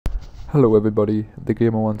Hello everybody, the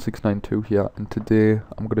Gamer1692 here, and today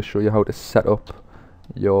I'm going to show you how to set up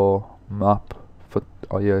your map for,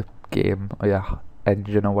 or your game, or your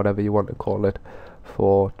engine, or whatever you want to call it,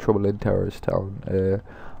 for Trouble in Terrorist Town.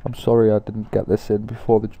 I'm sorry I didn't get this in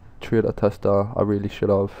before the trader tester. I really should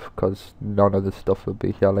have, because none of this stuff would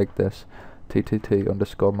be here like this. TTT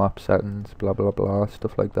underscore map settings, blah blah blah,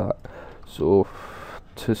 stuff like that. So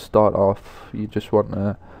to start off, you just want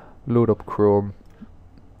to load up Chrome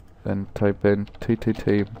and type in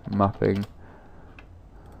TTT mapping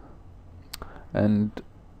and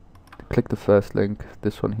click the first link,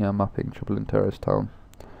 this one here, mapping Trouble in Terrorist Town.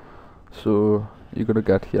 So you're gonna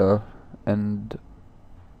get here, and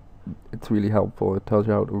it's really helpful. It tells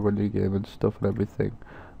you how to run your game and stuff and everything,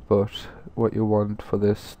 but what you want for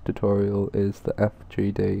this tutorial is the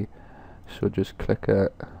FGD, so just click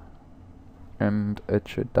it and it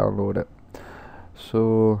should download it.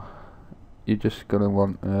 So you're just gonna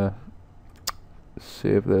want to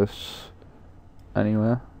save this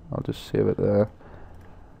anywhere. I'll just save it there,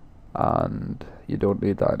 and you don't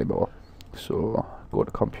need that anymore. So go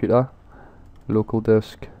to computer, local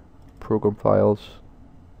disk, program files,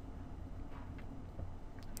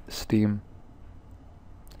 Steam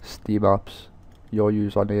apps, your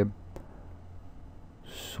username,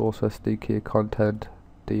 source SDK content,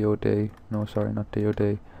 DOD, no sorry not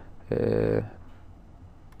DOD,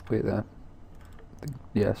 wait there,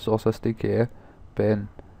 yeah, source SDK, bin,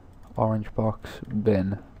 orange box,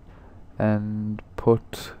 bin, and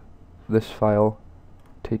put this file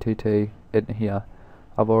TTT in here.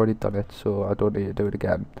 I've already done it, so I don't need to do it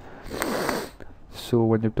again. So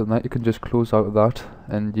when you've done that, you can just close out of that,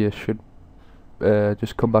 and you should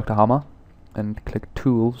just come back to Hammer and click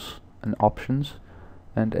Tools and Options,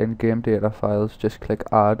 and in Game Data Files just click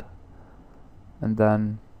Add, and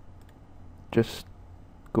then just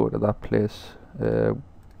go to that place,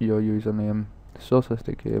 your username, source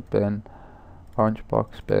SDK bin, orange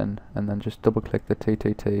box bin, and then just double click the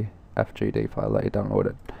TTT FGD file that you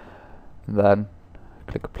downloaded, and then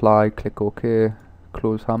click Apply, click OK,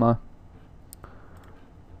 close Hammer,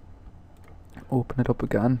 open it up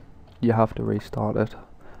again. You have to restart it,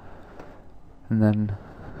 and then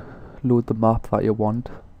load the map that you want,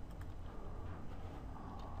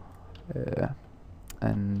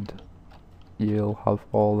 and you'll have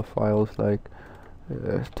all the files like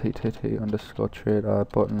TTT underscore trader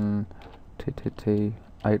button, TTT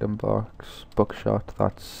item box, buckshot,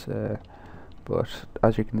 that's but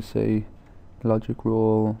as you can see, logic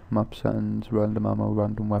roll, map settings, random ammo,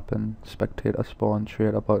 random weapon, spectator spawn,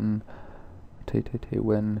 trader button, TTT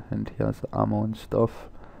win, and here's the ammo and stuff.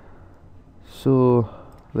 So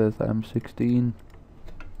there's the M16,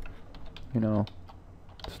 you know,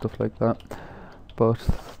 stuff like that. But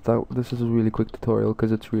this is a really quick tutorial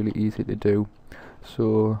because it's really easy to do.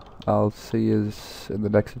 So I'll see you in the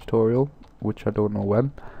next tutorial, which I don't know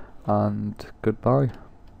when, and goodbye.